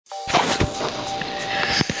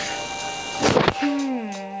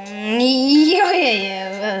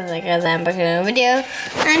guys, I'm back in a video,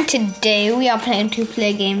 and today we are playing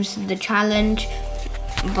 2-player games, the challenge,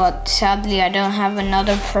 but sadly I don't have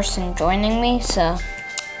another person joining me, so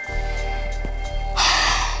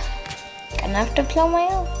gonna have to play my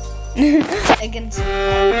own. Against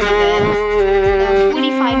 45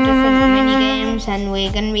 different mini games, and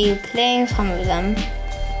we're gonna be playing some of them.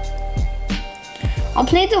 I'll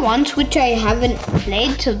play the ones which I haven't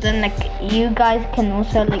played, so then you guys can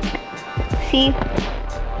also see.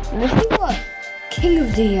 This is what King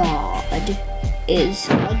of the Yard is.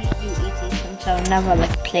 I'll just do easy since I've never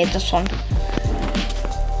played this one.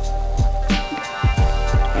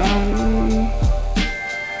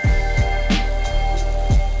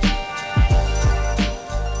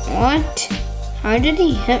 What? How did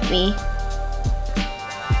he hit me?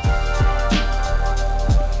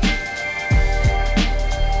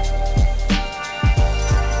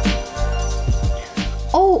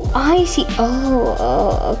 Oh, I see.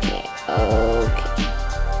 Oh, okay.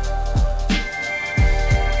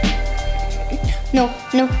 No.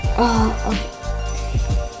 Oh, okay.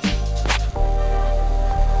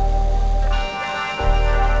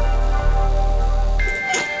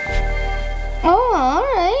 Oh,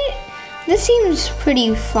 alright. This seems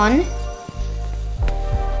pretty fun.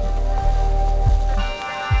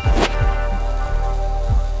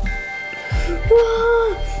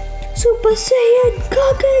 Super Saiyan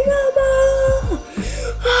Kakarama!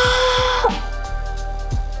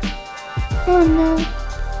 Oh no.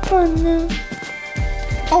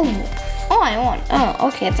 Oh, I won. Oh,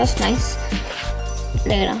 okay, that's nice.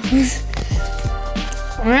 Later.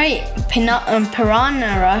 Alright,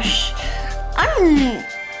 Piranha Rush.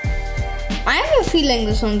 I have a feeling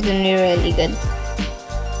this one's gonna be really good.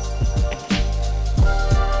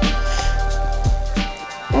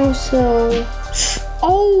 Also,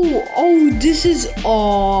 oh, this is,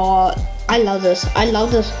 I love this. I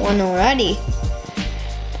love this one already.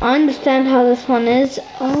 I understand how this one is.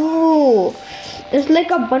 Oh, it's like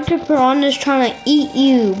a bunch of piranhas trying to eat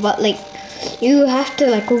you, but you have to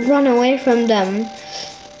run away from them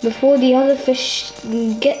before the other fish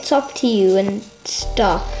gets up to you and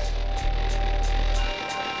stuff.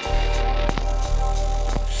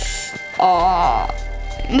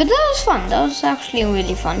 But that was fun. That was actually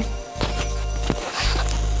really fun.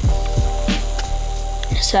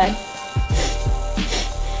 So,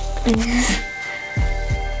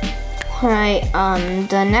 alright,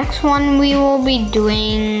 the next one we will be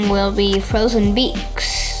doing will be Frozen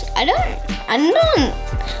Beaks. I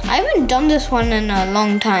haven't done this one in a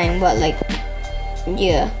long time, but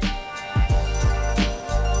yeah.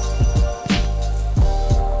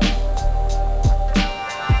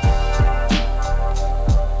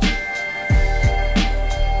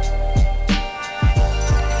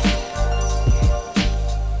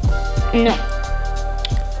 No.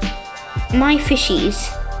 My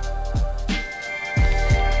fishies.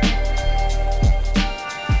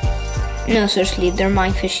 No, seriously, they're my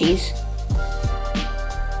fishies.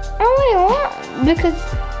 Oh wait, what? Because,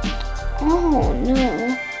 oh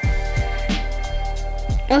no.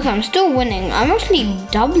 Okay, I'm still winning. I'm actually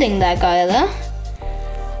doubling that guy there.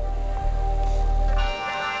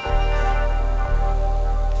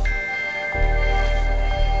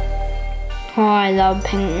 Oh, I love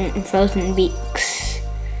Pink and Frozen Beaks.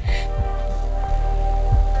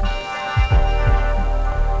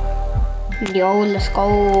 Yo, let's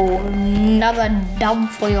go. Another dub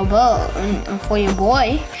for your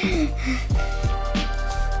boy.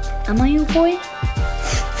 Am I your boy?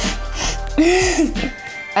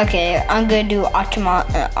 Okay, I'm gonna do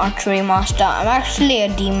Archery Master. I'm actually a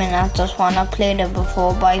demon at this one. I played it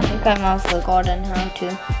before, but I think I might have forgotten how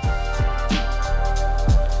to.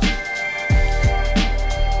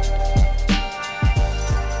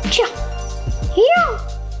 Here.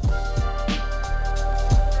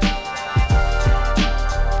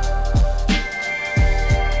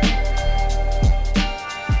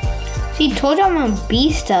 See, told you I'm a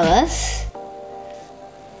beast at this.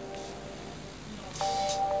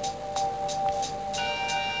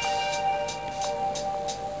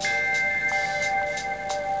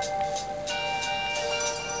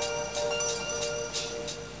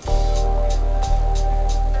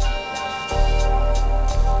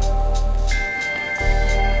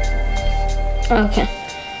 Okay.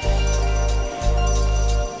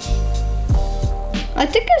 I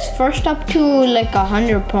think it's first up to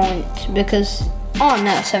 100 points because, oh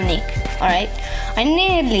no, 70. Alright.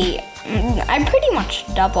 I pretty much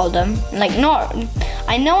doubled them.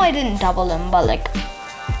 I know I didn't double them, but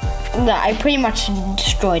I pretty much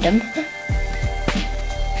destroyed them.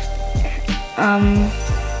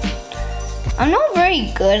 I'm not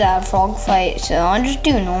very good at frog fight, so I'll just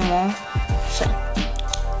do normal. So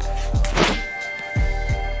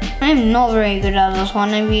I'm not very good at this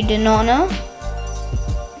one if you did not know.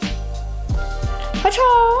 Hacha!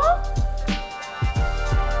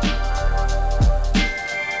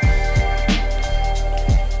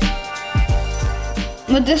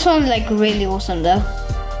 But this one's like really awesome though.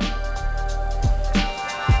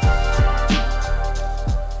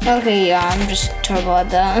 Okay, yeah, I'm just turbo at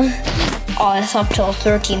that. Oh, it's up to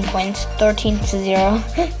 13 points. 13 to 0.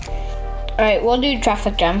 Alright, we'll do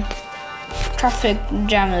traffic jam. Traffic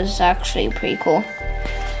jam is actually pretty cool.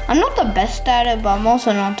 I'm not the best at it, but I'm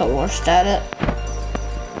also not the worst at it.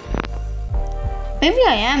 Maybe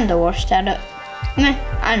I am the worst at it. Meh,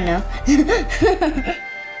 I don't know.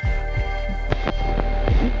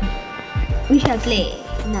 We shall play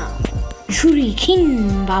now.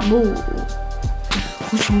 Shuriken Babu.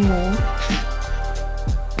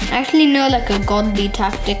 I actually know like a godly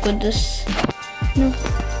tactic with this. No.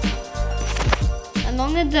 As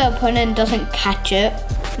long as the opponent doesn't catch it,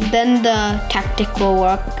 then the tactic will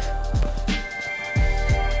work.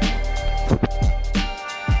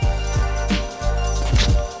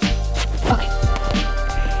 Okay.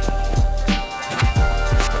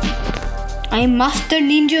 I am Master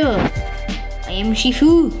Ninja. I am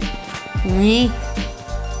Shifu.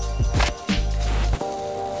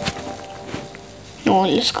 Oh,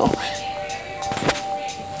 let's go.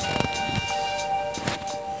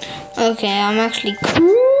 Okay, I'm actually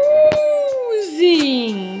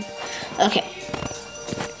cruising. Okay.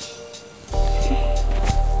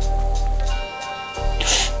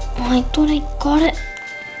 Oh, I thought I got it.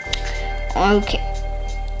 Okay.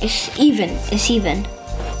 It's even. It's even.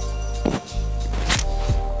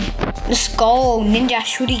 Let's go, Ninja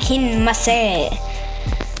Shuriken Mase.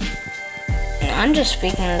 I'm just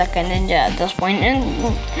speaking like a ninja at this point. And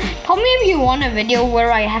tell me if you want a video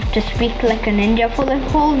where I have to speak like a ninja for the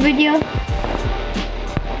whole video.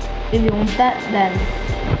 If you want that, then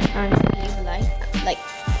leave a like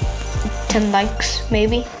 10 likes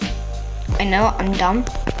maybe. I know, I'm dumb.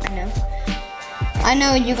 I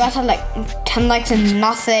know you guys have like 10 likes and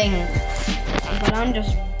nothing. But I'm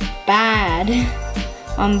just bad.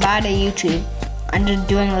 I'm bad at YouTube. I'm just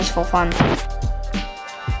doing this for fun.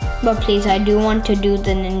 But please, I do want to do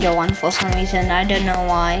the ninja one for some reason. I don't know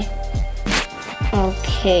why.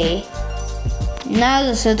 Okay. Now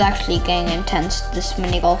this is actually getting intense, this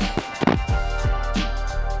mini golf.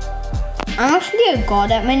 I'm actually a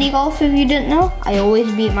god at mini golf if you didn't know. I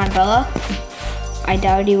always beat my brother. I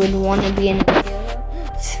doubt he would want to be in the video.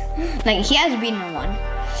 Like, he has been in one.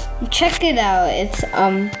 Check it out. It's,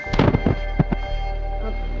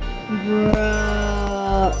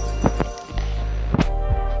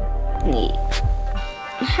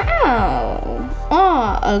 How?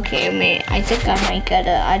 Oh, okay, mate. I think I might get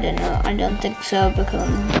it. I don't know. I don't think so because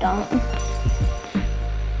I'm dumb.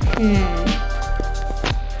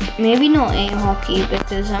 Maybe not air hockey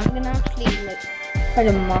because I'm gonna actually like try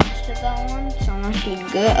to master that one. So I'm actually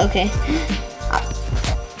good. Okay.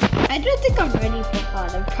 I don't think I'm ready for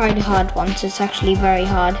hard. I've tried hard once. It's actually very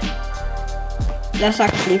hard. That's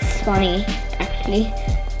actually funny, actually.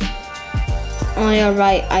 Oh yeah,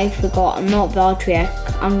 right, I forgot. I'm not Valtryek.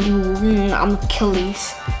 I'm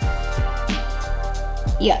Achilles.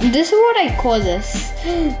 Yeah, this is what I call this.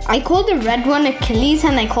 I call the red one Achilles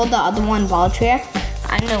and I call the other one Valtryek.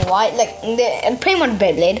 I don't know why. Like, they're pretty much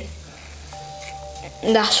Beyblade.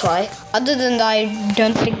 That's why. Other than that, I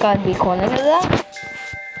don't think I'd be calling it that.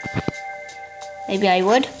 Maybe I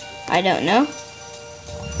would. I don't know.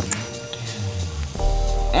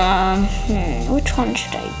 Which one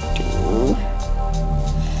should I do?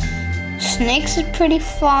 Snakes is pretty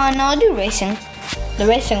fun. I'll do racing. The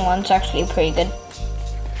racing one's actually pretty good.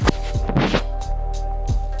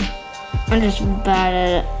 I'm just bad at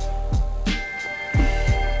it.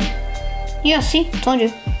 Yeah, see? Told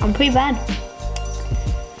you. I'm pretty bad.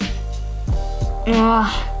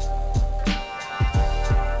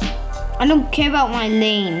 I don't care about my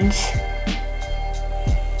lanes.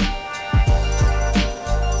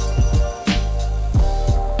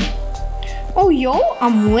 Oh, yo,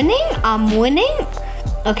 I'm winning? I'm winning?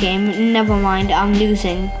 Okay, never mind. I'm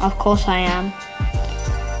losing. Of course I am.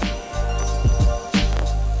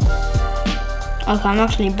 Okay, I'm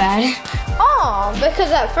actually bad. Oh,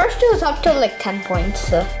 because at first it was up to like 10 points.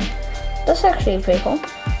 So that's actually pretty cool.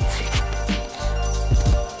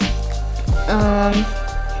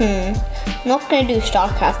 Not gonna do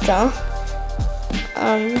StarCraft,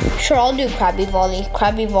 sure, I'll do Krabby Volley.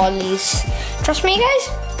 Krabby Volleys. Trust me, guys.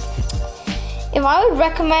 If I would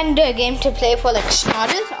recommend a game to play for like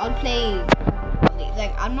starters, I'll play volley.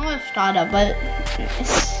 Like, I'm not a starter, but it's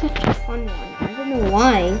such a fun one. I don't know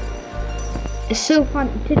why. It's so fun.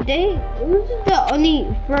 Today,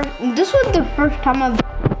 this was the first time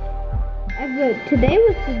today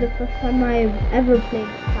was the first time I've ever played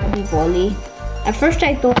Krabby Volley. At first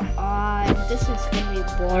I thought, this is gonna be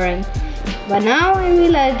boring. But now I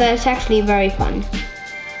realize that it's actually very fun.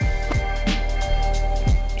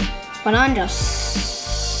 But I'm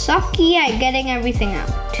just sucky at getting everything out.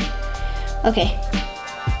 Okay.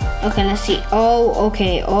 Okay, let's see. Oh,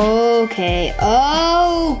 okay.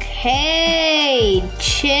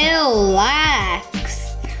 Chillax.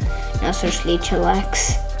 No, seriously,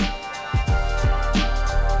 chillax.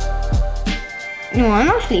 No, I'm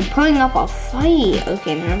actually putting up a fight.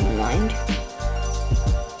 Okay, never mind.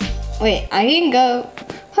 Wait, I can go.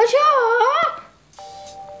 Hacha!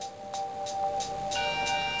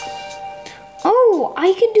 Oh,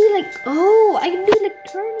 I can do like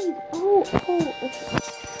turnies. Okay.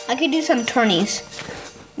 I can do some turnies.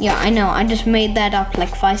 Yeah, I know. I just made that up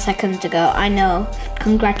like 5 seconds ago. I know.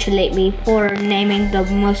 Congratulate me for naming the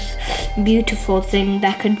most beautiful thing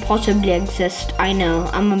that could possibly exist. I know.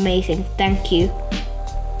 I'm amazing. Thank you.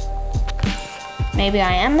 Maybe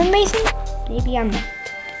I am amazing. Maybe I'm not.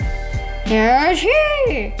 Yes,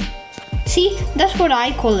 here. See, that's what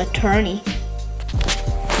I call a tourney.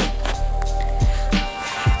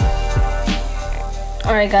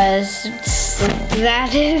 Alright guys,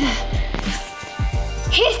 that is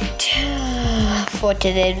it for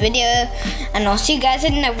today's video, and I'll see you guys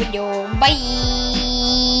in the next video. Bye.